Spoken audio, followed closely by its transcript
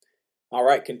All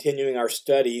right, continuing our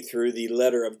study through the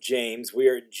letter of James. We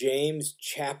are at James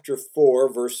chapter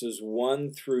 4, verses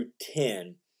 1 through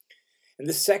 10. And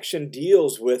this section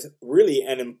deals with really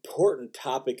an important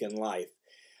topic in life.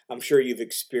 I'm sure you've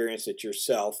experienced it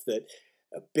yourself, that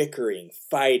bickering,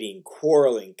 fighting,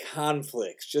 quarreling,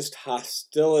 conflicts, just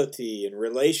hostility and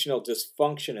relational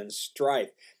dysfunction and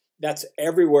strife. That's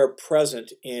everywhere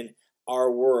present in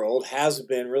our world, has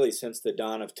been really since the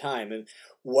dawn of time. And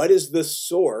what is the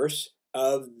source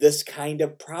of this kind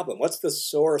of problem? What's the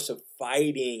source of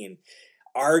fighting and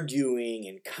arguing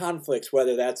and conflicts,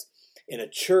 whether that's in a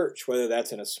church, whether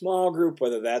that's in a small group,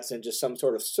 whether that's in just some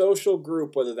sort of social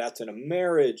group, whether that's in a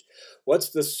marriage? What's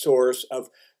the source of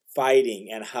fighting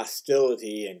and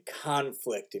hostility and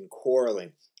conflict and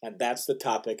quarreling? And that's the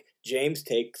topic James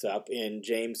takes up in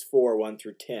James 4, 1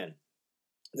 through 10.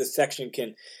 This section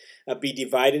can be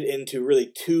divided into really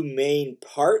two main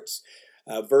parts.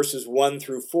 Verses 1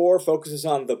 through 4 focuses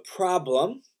on the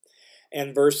problem,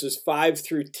 and verses 5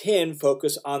 through 10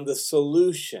 focus on the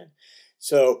solution.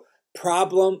 So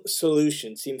problem,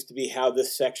 solution seems to be how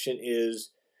this section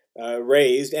is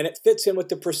raised, and it fits in with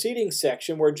the preceding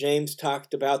section where James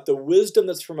talked about the wisdom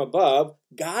that's from above.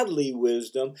 Godly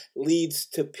wisdom leads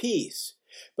to peace.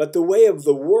 But the way of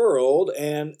the world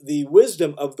and the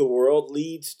wisdom of the world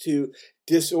leads to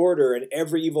disorder and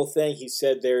every evil thing, he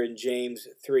said there in James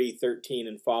 3:13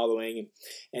 and following.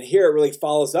 And here it really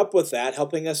follows up with that,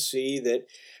 helping us see that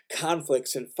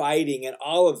conflicts and fighting and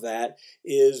all of that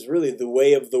is really the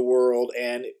way of the world,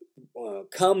 and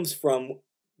comes from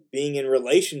being in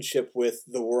relationship with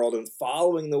the world and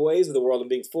following the ways of the world and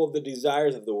being full of the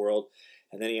desires of the world.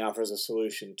 And then he offers a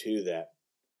solution to that.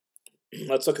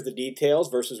 Let's look at the details.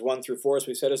 Verses 1 through 4, as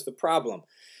we said, is the problem.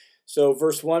 So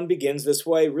verse 1 begins this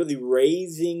way, really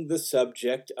raising the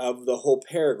subject of the whole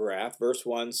paragraph. Verse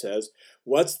 1 says,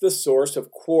 "What's the source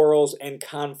of quarrels and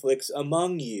conflicts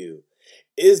among you?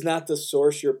 Is not the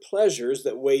source your pleasures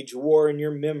that wage war in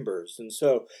your members?" And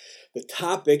so the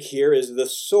topic here is the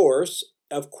source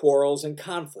of quarrels and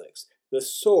conflicts, the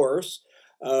source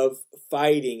of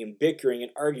fighting and bickering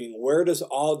and arguing. Where does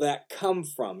all that come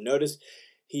from? Notice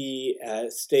he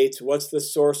states, what's the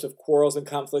source of quarrels and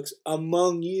conflicts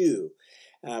among you?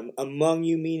 Among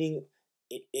you meaning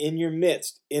in your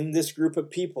midst, in this group of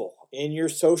people, in your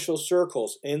social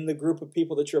circles, in the group of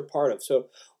people that you're a part of. So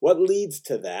what leads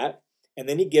to that? And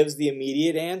then he gives the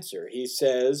immediate answer. He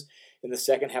says in the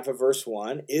second half of verse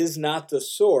 1, "Is not the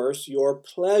source your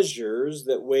pleasures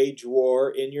that wage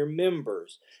war in your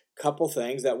members?" Couple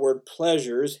things. That word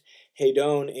pleasures,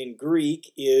 hedon in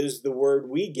Greek, is the word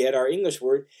we get our English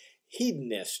word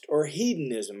hedonist or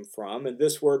hedonism from. And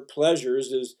this word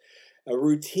pleasures is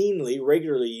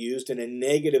regularly used in a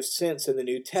negative sense in the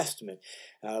New Testament.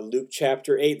 Luke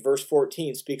chapter 8, verse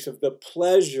 14 speaks of the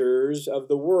pleasures of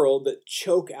the world that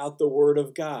choke out the word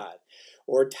of God.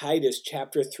 Or Titus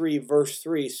chapter 3, verse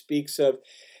 3 speaks of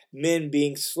men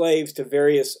being slaves to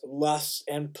various lusts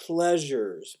and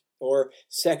pleasures. Or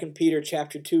 2 Peter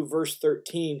chapter 2, verse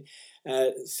 13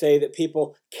 say that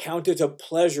people count it a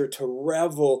pleasure to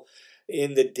revel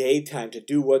in the daytime, to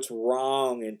do what's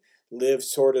wrong and live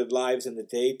sordid lives in the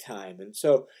daytime. And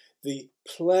so the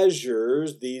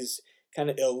pleasures, these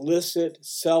kind of illicit,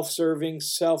 self-serving,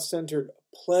 self-centered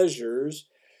pleasures,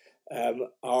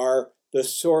 are the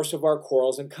source of our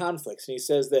quarrels and conflicts. And he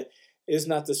says that is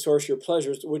not the source your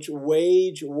pleasures, which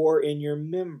wage war in your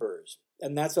members.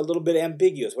 And that's a little bit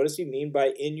ambiguous. What does he mean by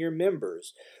in your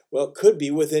members? Well, it could be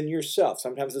within yourself.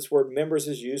 Sometimes this word members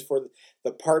is used for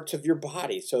the parts of your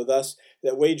body. So thus,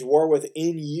 that wage war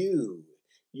within you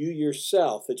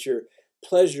yourself, that your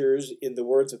pleasures, in the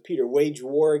words of Peter, wage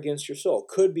war against your soul.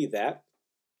 Could be that.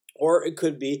 Or it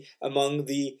could be among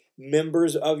the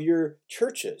members of your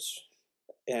churches.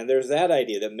 And there's that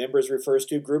idea that members refers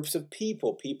to groups of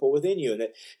people within you, and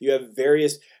that you have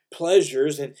various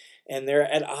pleasures and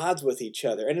they're at odds with each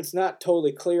other. And it's not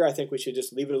totally clear. I think we should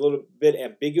just leave it a little bit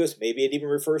ambiguous. Maybe it even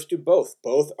refers to both.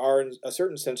 Both are in a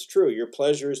certain sense true. Your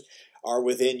pleasures are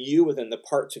within you, within the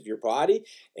parts of your body,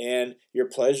 and your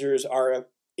pleasures are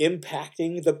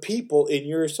impacting the people in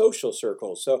your social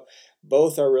circles. So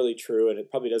both are really true, and it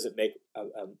probably doesn't make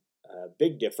a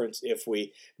big difference if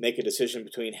we make a decision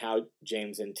between how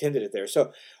James intended it there.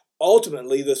 So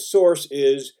ultimately, the source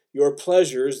is your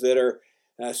pleasures that are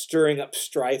stirring up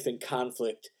strife and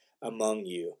conflict among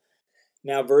you.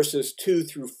 Now, verses 2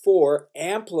 through 4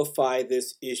 amplify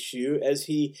this issue as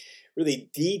he really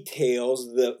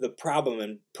details the problem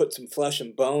and puts some flesh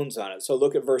and bones on it. So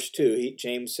look at verse 2.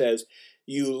 James says,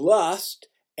 "You lust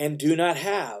and do not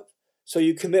have, so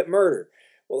you commit murder."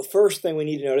 Well, the first thing we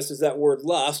need to notice is that word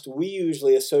lust. We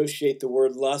usually associate the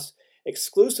word lust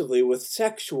exclusively with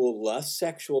sexual lust,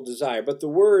 sexual desire, but the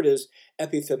word is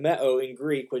epithumeo in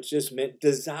Greek, which just meant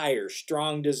desire,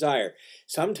 strong desire.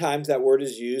 Sometimes that word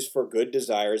is used for good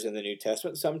desires in the New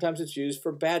Testament. Sometimes it's used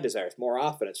for bad desires. More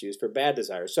often it's used for bad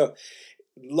desires. So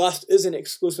lust isn't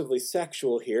exclusively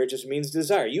sexual here. It just means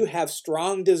desire. You have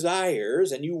strong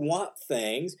desires and you want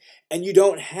things and you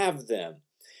don't have them.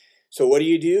 So what do?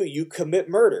 You commit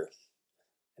murder.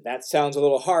 That sounds a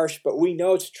little harsh, but we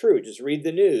know it's true. Just read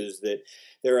the news that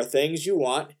there are things you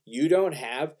want, you don't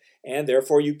have, and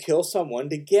therefore you kill someone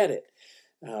to get it.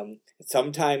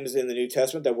 Sometimes in the New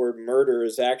Testament, that word murder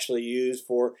is actually used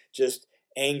for just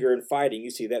anger and fighting.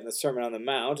 You see that in the Sermon on the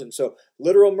Mount. And so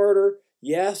literal murder,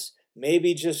 yes.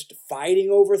 Maybe just fighting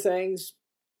over things,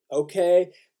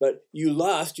 okay. But you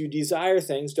lust, you desire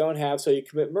things, don't have, so you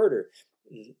commit murder.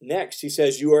 Next, he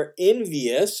says, you are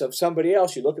envious of somebody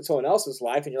else. You look at someone else's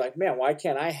life and you're like, man, why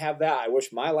can't I have that? I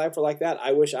wish my life were like that.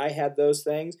 I wish I had those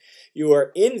things. You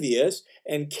are envious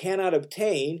and cannot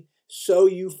obtain, so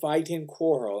you fight and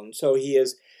quarrel. And so he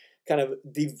has kind of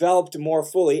developed more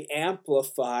fully,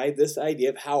 amplified this idea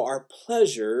of how our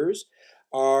pleasures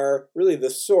are really the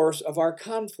source of our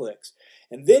conflicts.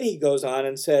 And then he goes on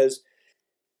and says,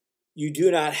 you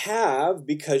do not have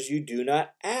because you do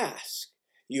not ask.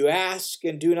 You ask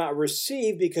and do not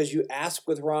receive because you ask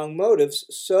with wrong motives,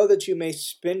 so that you may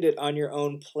spend it on your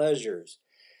own pleasures.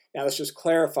 Now let's just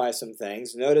clarify some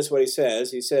things. Notice what he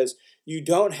says. He says, you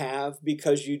don't have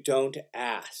because you don't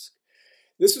ask.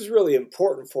 This is really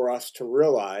important for us to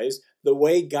realize. The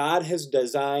way God has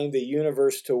designed the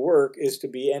universe to work is to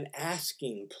be an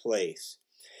asking place.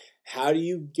 How do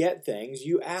you get things?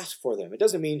 You ask for them. It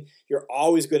doesn't mean you're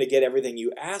always going to get everything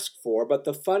you ask for, but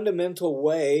the fundamental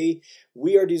way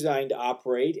we are designed to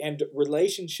operate and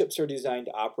relationships are designed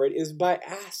to operate is by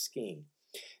asking.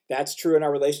 That's true in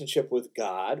our relationship with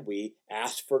God. We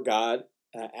ask for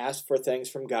things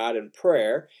from God in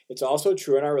prayer. It's also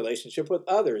true in our relationship with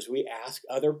others. We ask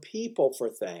other people for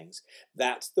things.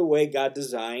 That's the way God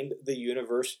designed the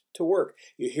universe to work.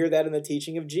 You hear that in the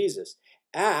teaching of Jesus.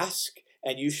 Ask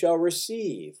and you shall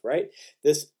receive, right?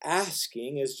 This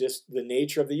asking is just the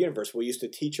nature of the universe. We used to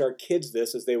teach our kids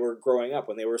this as they were growing up.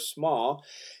 When they were small,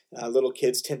 little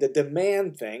kids tend to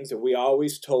demand things, and we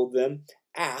always told them,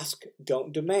 ask,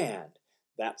 don't demand.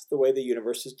 That's the way the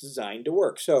universe is designed to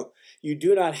work. So you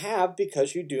do not have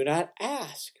because you do not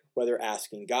ask, whether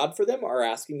asking God for them or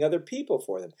asking other people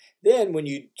for them. Then when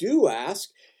you do ask,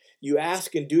 you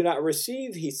ask and do not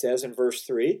receive, he says in verse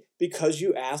 3, because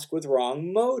you ask with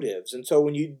wrong motives. And so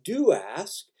when you do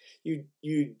ask,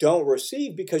 you don't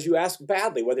receive because you ask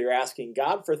badly, whether you're asking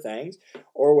God for things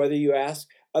or whether you ask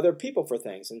other people for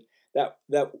things. And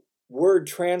that word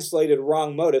translated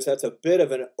wrong motives, that's a bit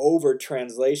of an over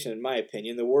translation in my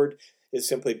opinion. The word is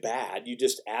simply bad. You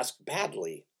just ask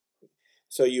badly.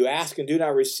 So you ask and do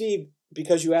not receive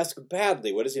because you ask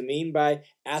badly. What does he mean by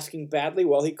asking badly?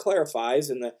 Well, he clarifies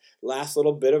in the last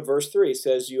little bit of verse 3. He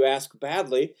says, you ask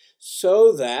badly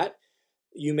so that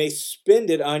you may spend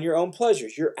it on your own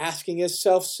pleasures. Your asking is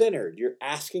self-centered. Your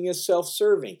asking is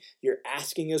self-serving. Your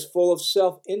asking is full of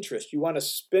self-interest. You want to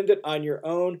spend it on your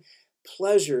own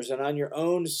pleasures and on your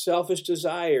own selfish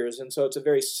desires. And so it's a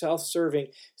very self-serving,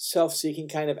 self-seeking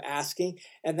kind of asking,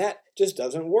 and that just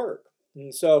doesn't work.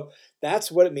 And so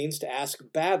that's what it means to ask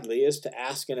badly, is to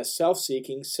ask in a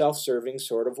self-seeking, self-serving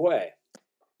sort of way.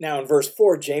 Now in verse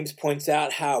 4, James points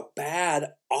out how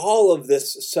bad all of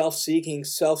this self-seeking,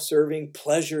 self-serving,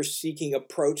 pleasure-seeking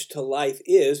approach to life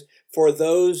is for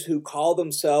those who call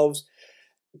themselves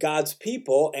God's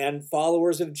people and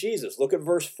followers of Jesus. Look at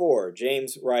verse 4.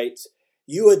 James writes,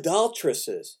 you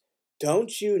adulteresses,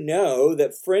 don't you know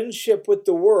that friendship with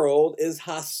the world is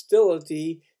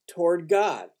hostility toward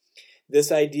God?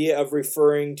 This idea of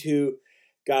referring to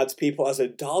God's people as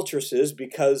adulteresses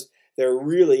because they're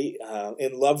really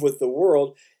in love with the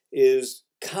world is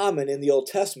common in the Old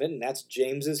Testament, and that's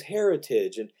James's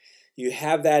heritage. And you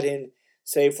have that in,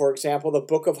 say, for example, the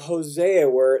book of Hosea,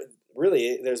 where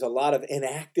really there's a lot of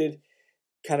enacted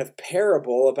kind of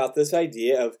parable about this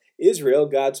idea of Israel,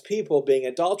 God's people, being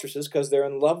adulteresses because they're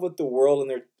in love with the world and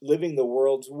they're living the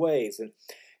world's ways.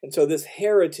 And so this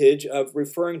heritage of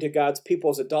referring to God's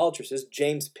people as adulteresses,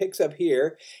 James picks up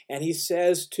here, and he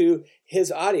says to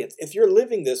his audience, if you're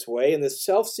living this way, in this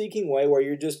self-seeking way where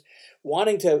you're just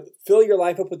wanting to fill your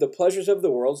life up with the pleasures of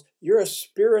the world, you're a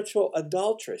spiritual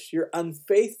adulteress. You're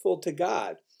unfaithful to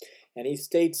God. And he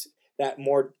states that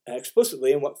more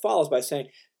explicitly in what follows by saying,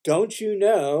 don't you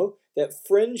know that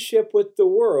friendship with the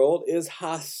world is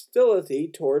hostility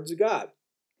towards God?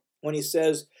 When he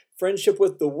says friendship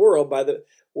with the world, by the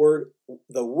word,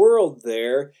 the world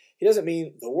there, he doesn't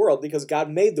mean the world because God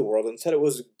made the world and said it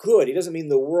was good. He doesn't mean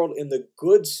the world in the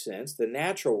good sense, the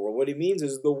natural world. What he means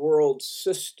is the world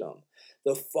system,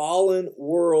 the fallen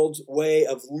world's way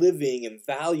of living and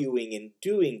valuing and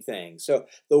doing things. So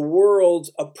the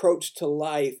world's approach to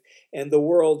life and the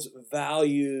world's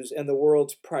values and the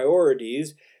world's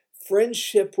priorities.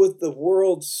 Friendship with the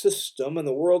world system and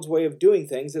the world's way of doing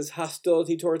things is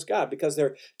hostility towards God because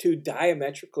they're two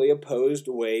diametrically opposed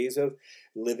ways of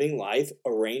living life,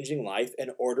 arranging life, and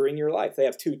ordering your life. They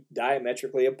have two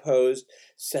diametrically opposed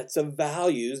sets of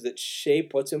values that shape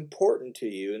what's important to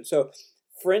you. And so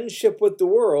friendship with the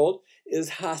world is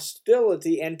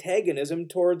hostility, antagonism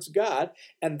towards God,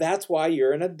 and that's why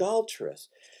you're an adulteress.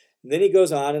 And then he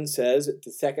goes on and says, at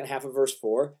the second half of verse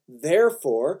 4,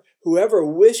 therefore, whoever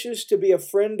wishes to be a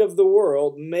friend of the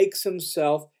world makes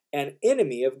himself an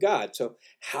enemy of God. So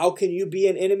how can you be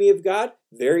an enemy of God?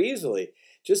 Very easily.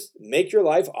 Just make your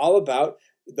life all about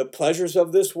the pleasures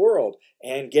of this world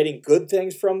and getting good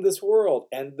things from this world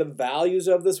and the values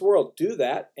of this world. Do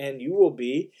that and you will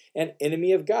be an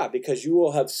enemy of God because you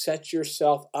will have set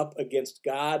yourself up against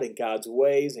God and God's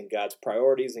ways and God's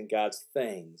priorities and God's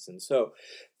things. And so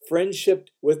friendship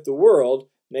with the world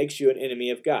makes you an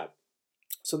enemy of God.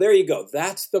 So there you go.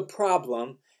 That's the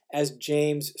problem as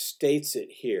James states it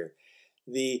here.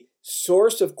 The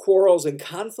source of quarrels and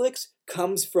conflicts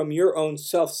comes from your own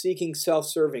self-seeking,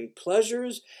 self-serving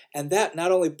pleasures, and that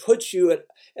not only puts you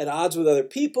at odds with other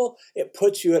people, it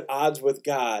puts you at odds with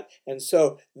God. And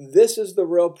so this is the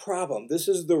real problem. This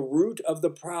is the root of the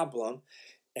problem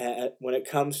when it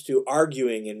comes to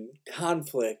arguing and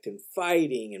conflict and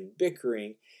fighting and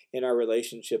bickering in our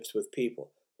relationships with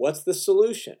people. What's the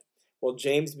solution? Well,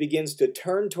 James begins to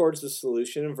turn towards the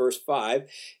solution in verse 5,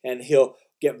 and he'll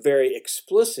get very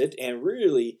explicit and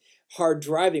really hard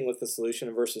driving with the solution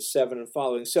in verses 7 and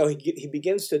following. So he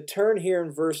begins to turn here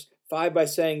in verse 5 by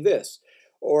saying this,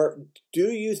 or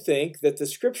do you think that the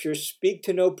scriptures speak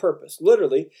to no purpose?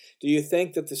 Literally, do you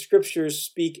think that the scriptures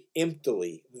speak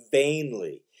emptily,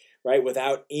 vainly, right,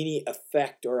 without any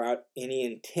effect or without any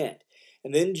intent?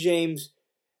 And then James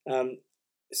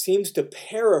seems to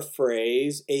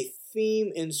paraphrase a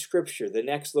theme in Scripture. The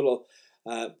next little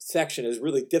section is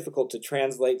really difficult to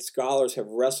translate. Scholars have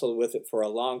wrestled with it for a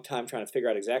long time, trying to figure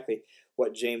out exactly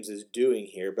what James is doing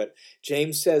here. But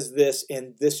James says this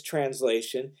in this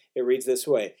translation. It reads this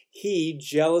way: He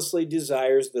jealously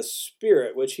desires the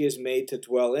Spirit which He has made to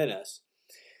dwell in us.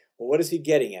 Well, what is he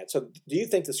getting at? So do you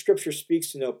think the Scripture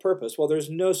speaks to no purpose? Well, there's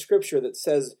no Scripture that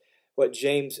says what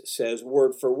James says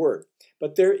word for word.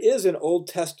 But there is an Old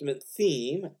Testament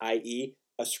theme, i.e.,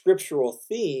 a scriptural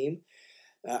theme,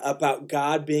 about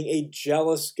God being a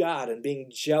jealous God and being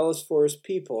jealous for his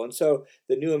people. And so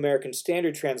the New American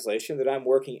Standard Translation that I'm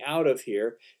working out of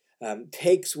here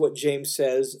takes what James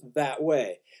says that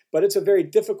way. But it's a very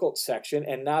difficult section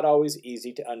and not always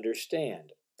easy to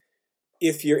understand.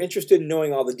 If you're interested in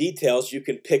knowing all the details, you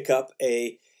can pick up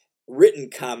a written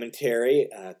commentary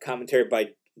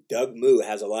by Doug Moo.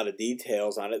 Has a lot of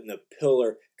details on it in the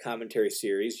Pillar Commentary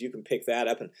series. You can pick that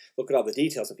up and look at all the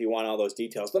details if you want all those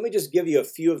details. Let me just give you a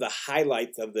few of the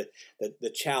highlights of the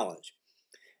challenge.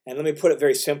 And let me put it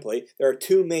very simply. There are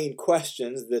two main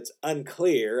questions that's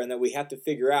unclear and that we have to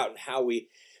figure out in how we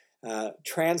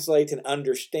translate and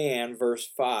understand verse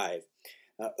 5.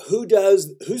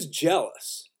 Who's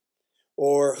jealous?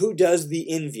 Or who does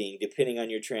the envying, depending on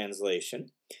your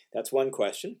translation? That's one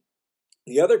question.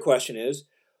 The other question is,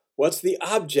 what's the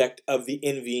object of the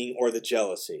envying or the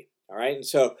jealousy? All right, and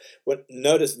so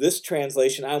notice this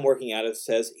translation I'm working out of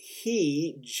says,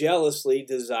 He jealously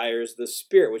desires the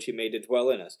Spirit which He made to dwell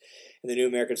in us. And the New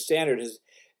American Standard has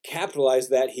capitalized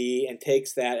that He and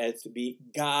takes that as to be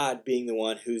God being the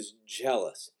one who's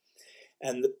jealous.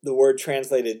 And the word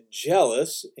translated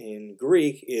jealous in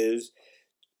Greek is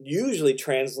usually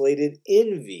translated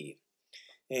envy.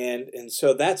 And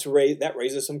so that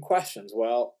raises some questions.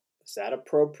 Well, is that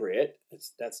appropriate?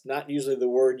 That's not usually the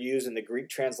word used in the Greek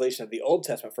translation of the Old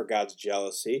Testament for God's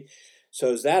jealousy.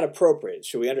 So is that appropriate?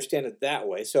 Should we understand it that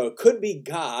way? So it could be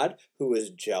God who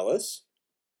is jealous.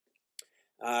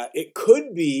 It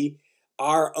could be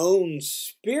our own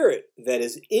spirit that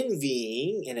is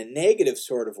envying in a negative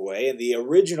sort of way. And the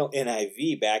original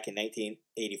NIV back in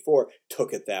 1984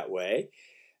 took it that way.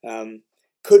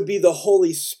 Could be the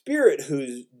Holy Spirit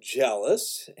who's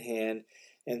jealous, and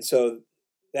so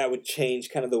that would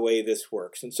change kind of the way this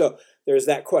works. And so there's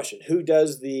that question: who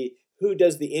does the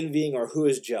envying, or who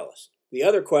is jealous? The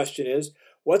other question is,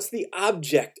 what's the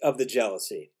object of the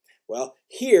jealousy? Well,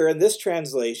 here in this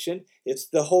translation, it's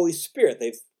the Holy Spirit.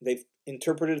 They've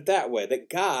interpret it that way, that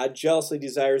God jealously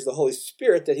desires the Holy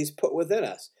Spirit that he's put within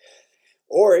us.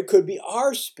 Or it could be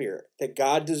our spirit, that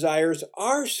God desires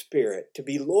our spirit to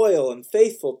be loyal and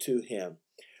faithful to him.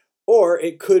 Or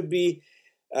it could be,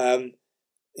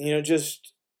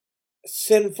 just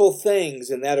sinful things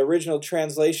in that original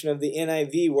translation of the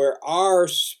NIV where our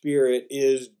spirit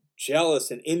is jealous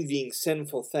and envying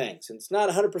sinful things. And it's not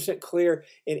 100% clear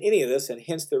in any of this, and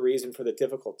hence the reason for the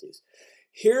difficulties.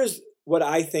 Here's what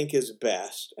I think is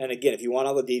best. And again, if you want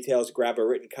all the details, grab a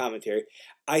written commentary.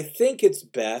 I think it's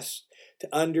best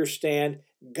to understand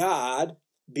God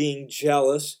being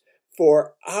jealous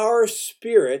for our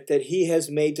spirit that he has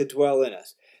made to dwell in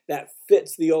us. That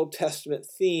fits the Old Testament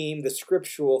theme, the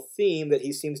scriptural theme that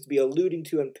he seems to be alluding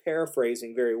to and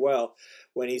paraphrasing very well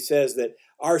when he says that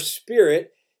our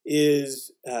spirit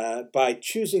is, by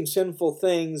choosing sinful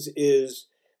things, is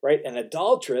right, an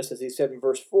adulteress, as he said in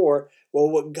verse 4. Well,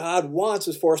 what God wants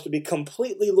is for us to be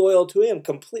completely loyal to him,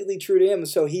 completely true to him. And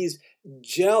so he's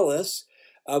jealous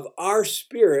of our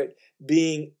spirit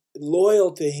being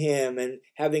loyal to him and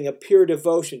having a pure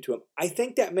devotion to him. I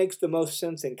think that makes the most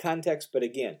sense in context, but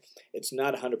again, it's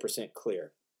not 100%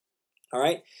 clear. All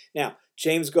right, now,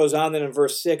 James goes on then in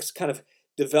verse 6, kind of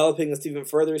developing this even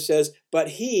further. He says, but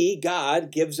he,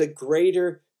 God, gives a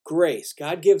greater grace.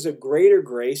 God gives a greater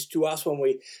grace to us when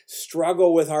we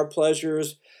struggle with our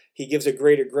pleasures. He gives a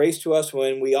greater grace to us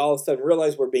when we all of a sudden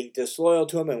realize we're being disloyal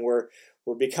to him and we're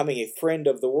becoming a friend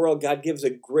of the world. God gives a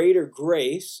greater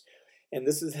grace, and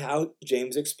this is how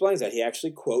James explains that. He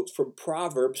actually quotes from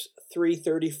Proverbs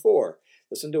 3:34.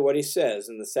 Listen to what he says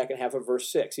in the second half of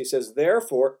verse 6. He says,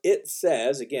 therefore it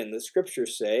says, again, the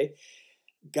scriptures say,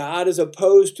 God is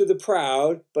opposed to the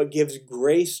proud, but gives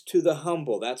grace to the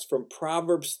humble. That's from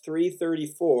Proverbs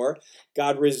 3:34.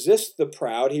 God resists the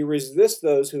proud. He resists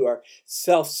those who are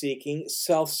self-seeking,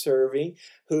 self-serving,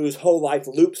 whose whole life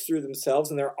loops through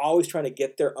themselves, and they're always trying to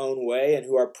get their own way, and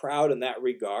who are proud in that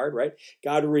regard, right?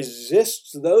 God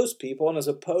resists those people and is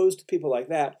opposed to people like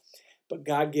that, but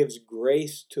God gives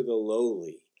grace to the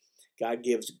lowly. God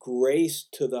gives grace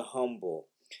to the humble.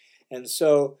 And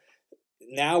so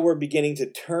now we're beginning to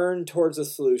turn towards a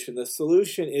solution. The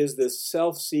solution is this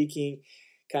self-seeking,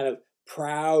 kind of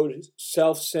proud,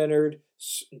 self-centered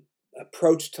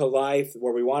approach to life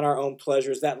where we want our own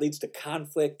pleasures. That leads to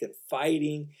conflict and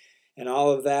fighting and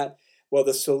all of that. Well,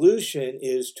 the solution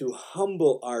is to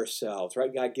humble ourselves,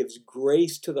 right? God gives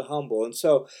grace to the humble. And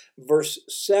so verse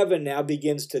 7 now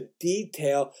begins to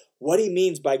detail what he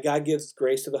means by God gives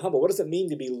grace to the humble. What does it mean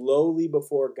to be lowly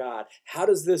before God? How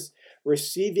does this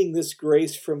receiving this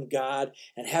grace from God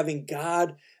and having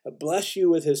God bless you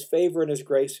with his favor and his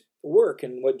grace work?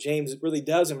 And what James really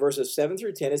does in verses 7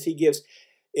 through 10 is he gives,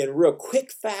 in real quick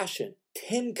fashion,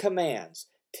 10 commands,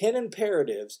 10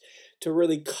 imperatives to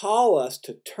really call us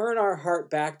to turn our heart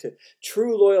back to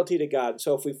true loyalty to God.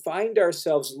 So if we find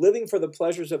ourselves living for the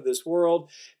pleasures of this world,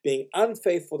 being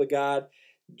unfaithful to God,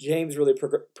 James really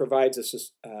provides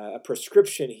us a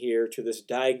prescription here to this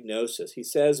diagnosis. He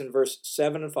says in verse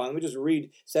 7 and following, let me just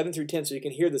read 7 through 10 so you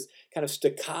can hear this kind of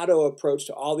staccato approach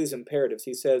to all these imperatives.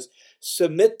 He says,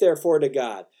 submit therefore to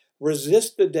God.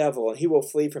 Resist the devil, and he will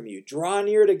flee from you. Draw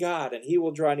near to God, and he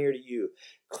will draw near to you.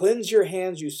 Cleanse your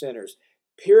hands, you sinners.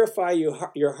 Purify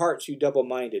your hearts, you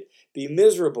double-minded. Be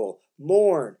miserable,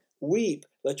 mourn, weep.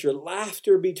 Let your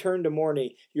laughter be turned to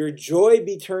mourning, your joy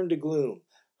be turned to gloom.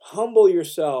 Humble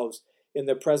yourselves in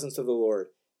the presence of the Lord,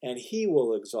 and he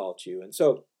will exalt you. And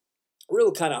so,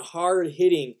 real kind of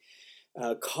hard-hitting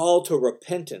call to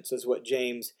repentance is what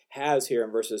James has here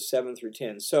in verses 7 through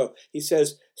 10. So he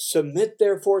says, submit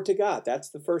therefore to God. That's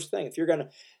the first thing. If you're going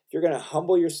to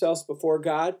humble yourselves before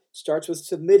God, starts with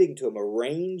submitting to him,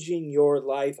 arranging your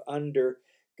life under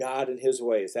God and his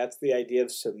ways. That's the idea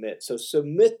of submit. So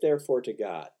submit therefore to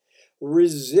God.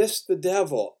 Resist the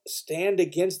devil. Stand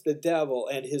against the devil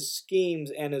and his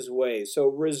schemes and his ways. So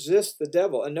resist the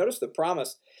devil. And notice the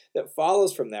promise that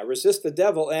follows from that. Resist the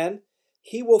devil and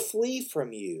he will flee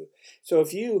from you. So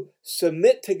if you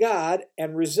submit to God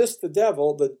and resist the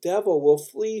devil will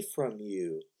flee from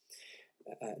you.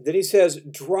 Then he says,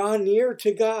 draw near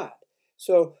to God.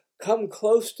 So come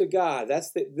close to God.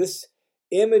 That's this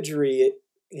imagery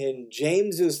in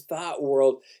James's thought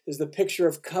world is the picture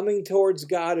of coming towards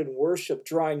God in worship,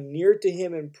 drawing near to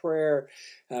him in prayer,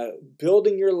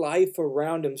 building your life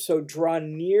around him. So draw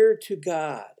near to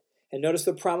God. And notice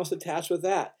the promise attached with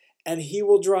that. And he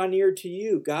will draw near to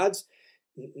you. God's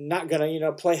not going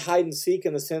to, play hide and seek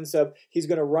in the sense of he's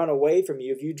going to run away from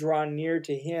you. If you draw near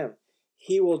to him,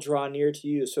 he will draw near to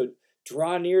you. So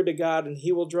draw near to God and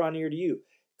he will draw near to you.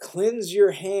 Cleanse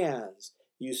your hands,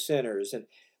 you sinners. And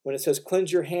When it says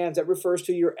cleanse your hands, that refers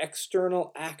to your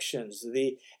external actions,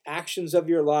 the actions of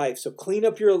your life. So clean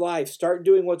up your life. Start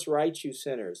doing what's right, you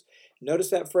sinners.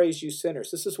 Notice that phrase, you sinners.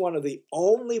 This is one of the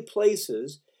only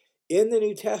places in the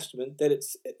New Testament that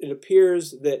it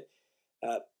appears that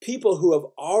people who have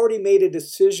already made a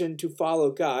decision to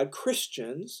follow God,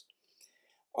 Christians,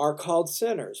 are called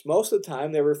sinners. Most of the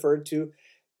time they're referred to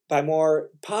by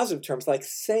more positive terms like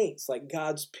saints, like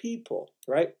God's people,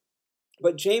 right?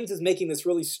 But James is making this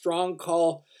really strong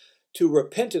call to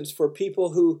repentance for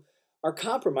people who are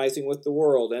compromising with the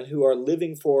world and who are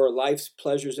living for life's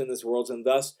pleasures in this world and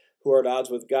thus who are at odds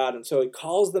with God. And so he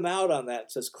calls them out on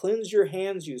that, says, cleanse your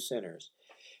hands, you sinners.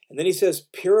 And then he says,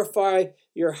 purify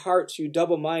your hearts, you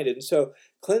double-minded. And so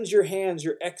cleanse your hands,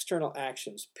 your external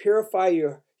actions. Purify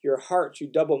your hearts,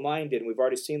 you double-minded. And we've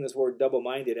already seen this word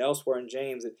double-minded elsewhere in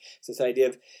James. It's this idea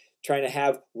of trying to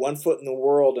have one foot in the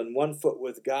world and one foot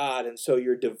with God. And so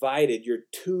you're divided, you're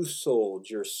two-souled,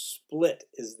 you're split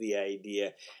is the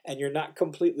idea. And you're not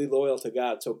completely loyal to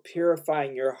God. So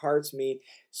purifying your hearts means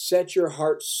set your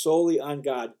heart solely on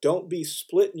God. Don't be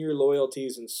split in your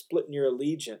loyalties and split in your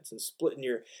allegiance and split in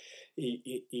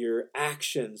your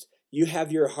actions. You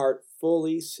have your heart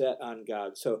fully set on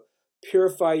God. So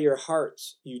purify your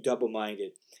hearts, you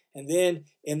double-minded. And then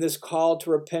in this call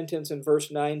to repentance in verse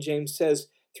 9, James says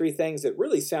three things that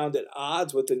really sound at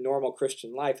odds with the normal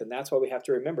Christian life. And that's why we have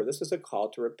to remember this is a call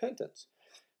to repentance.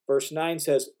 Verse 9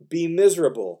 says, be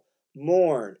miserable,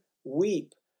 mourn,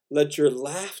 weep. Let your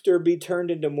laughter be turned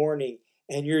into mourning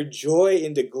and your joy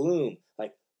into gloom.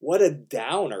 Like, what a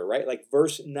downer, right? Like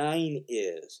verse 9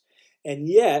 is. And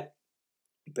yet,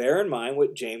 bear in mind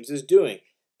what James is doing.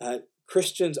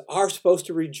 Christians are supposed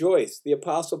to rejoice. The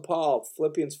Apostle Paul,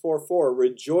 Philippians 4:4,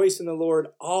 rejoice in the Lord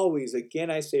always. Again,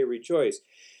 I say rejoice.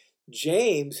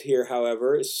 James here,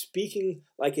 however, is speaking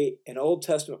like an Old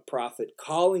Testament prophet,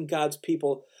 calling God's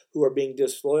people who are being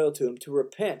disloyal to him to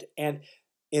repent. And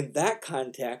in that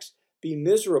context, be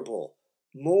miserable,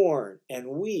 mourn, and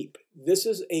weep. This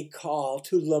is a call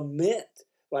to lament,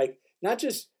 like not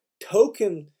just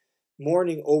token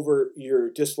mourning over your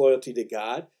disloyalty to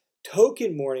God,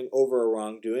 token mourning over a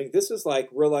wrongdoing. This is like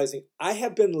realizing I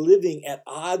have been living at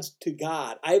odds to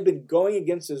God. I have been going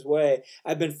against his way.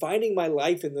 I've been finding my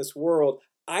life in this world.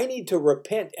 I need to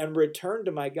repent and return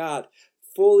to my God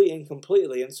fully and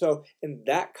completely. And so in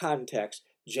that context,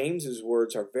 James's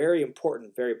words are very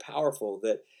important, very powerful,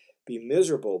 that be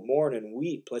miserable, mourn and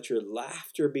weep. Let your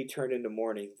laughter be turned into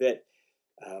mourning. That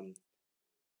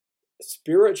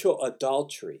spiritual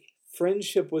adultery,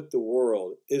 friendship with the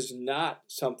world, is not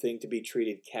something to be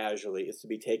treated casually. It's to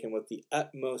be taken with the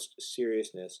utmost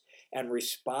seriousness and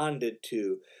responded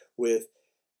to with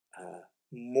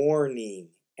mourning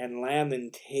and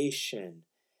lamentation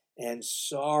and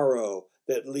sorrow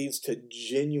that leads to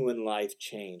genuine life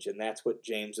change. And that's what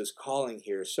James is calling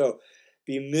here. So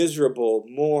be miserable,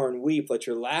 mourn, weep. Let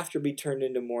your laughter be turned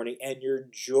into mourning and your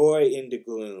joy into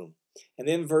gloom. And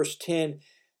then verse 10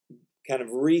 kind of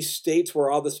restates where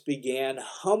all this began.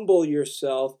 Humble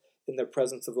yourself in the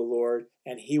presence of the Lord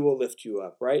and he will lift you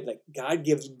up, right? Like God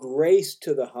gives grace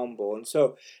to the humble. And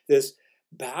so this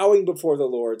bowing before the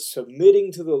Lord,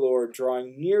 submitting to the Lord,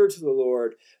 drawing near to the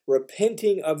Lord,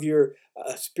 repenting of your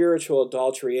spiritual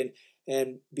adultery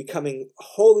and becoming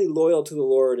wholly loyal to the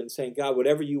Lord and saying, God,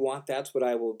 whatever you want, that's what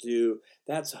I will do.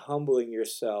 That's humbling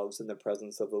yourselves in the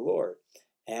presence of the Lord.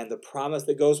 And the promise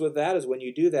that goes with that is when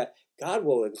you do that, God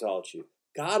will exalt you.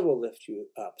 God will lift you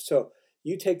up. So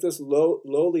you take this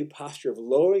lowly posture of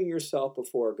lowering yourself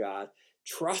before God,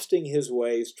 trusting his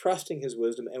ways, trusting his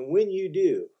wisdom. And when you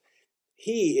do,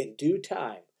 he in due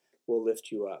time will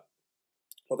lift you up.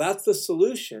 Well, that's the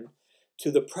solution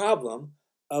to the problem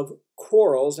of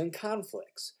quarrels and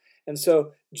conflicts. And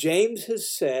so James has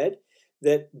said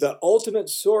that the ultimate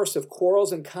source of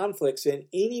quarrels and conflicts in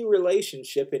any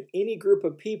relationship, in any group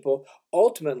of people,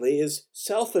 ultimately is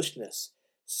selfishness,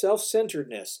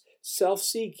 self-centeredness,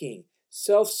 self-seeking,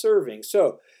 self-serving.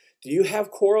 So, do you have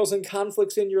quarrels and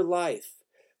conflicts in your life?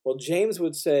 Well, James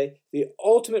would say the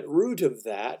ultimate root of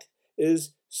that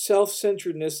is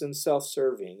self-centeredness and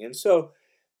self-serving. And so,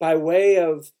 by way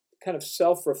of kind of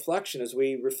self-reflection, as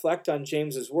we reflect on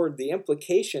James's word, the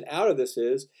implication out of this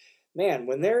is, man,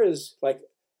 when there is like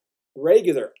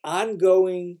regular,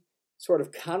 ongoing sort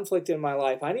of conflict in my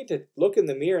life, I need to look in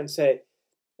the mirror and say,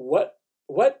 what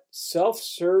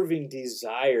self-serving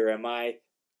desire am I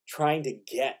trying to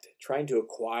get, trying to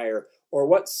acquire, or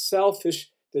what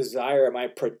selfish desire am I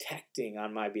protecting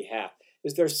on my behalf?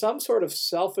 Is there some sort of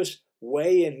selfish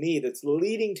way in me that's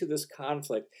leading to this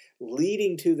conflict,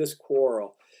 leading to this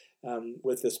quarrel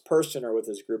with this person or with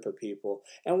this group of people?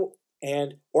 And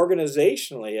And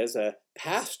organizationally, as a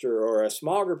pastor or a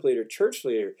small group leader, church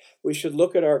leader, we should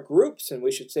look at our groups and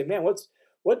we should say, man,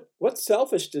 what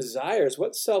selfish desires,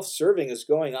 what self-serving is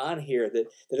going on here that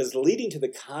is leading to the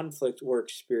conflict we're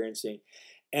experiencing?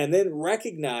 And then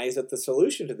recognize that the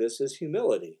solution to this is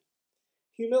humility.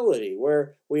 Humility,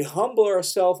 where we humble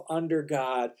ourselves under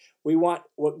God. We want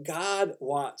what God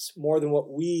wants more than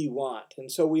what we want.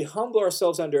 And so we humble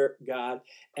ourselves under God,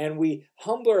 and we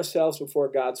humble ourselves before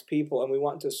God's people, and we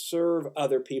want to serve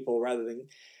other people rather than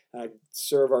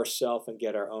serve ourselves and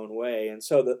get our own way. And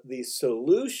so the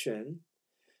solution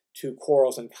to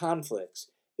quarrels and conflicts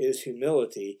is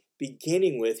humility,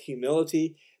 beginning with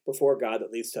humility before God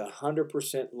that leads to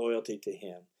 100% loyalty to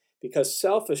Him. Because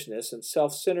selfishness and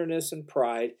self-centeredness and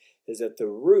pride is at the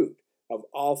root of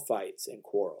all fights and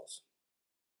quarrels.